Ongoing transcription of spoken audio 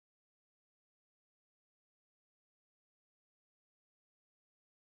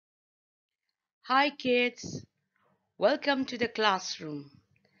Hi kids, welcome to the classroom.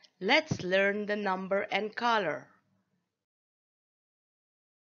 Let's learn the number and color.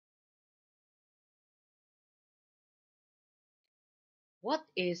 What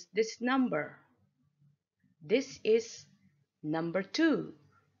is this number? This is number 2.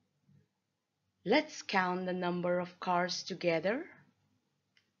 Let's count the number of cars together.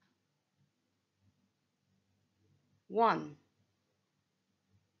 1,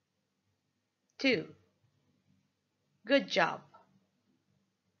 2. Good job.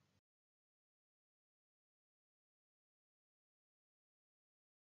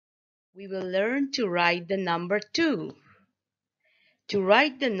 We will learn to write the number 2. To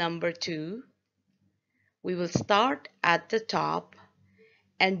write the number 2, we will start at the top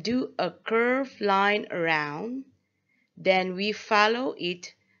and do a curved line around. Then we follow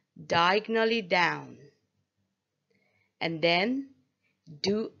it diagonally down. And then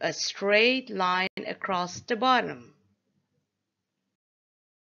do a straight line across the bottom.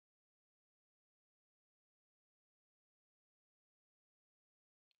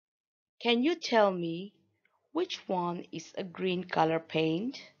 Can you tell me which one is a green color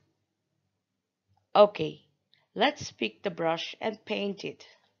paint? Okay, let's pick the brush and paint it.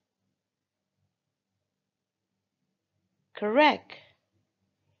 Correct.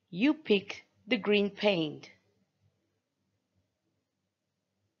 You pick the green paint.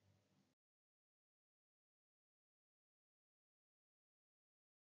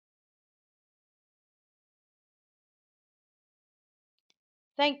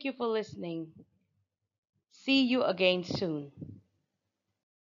 Thank you for listening. See you again soon.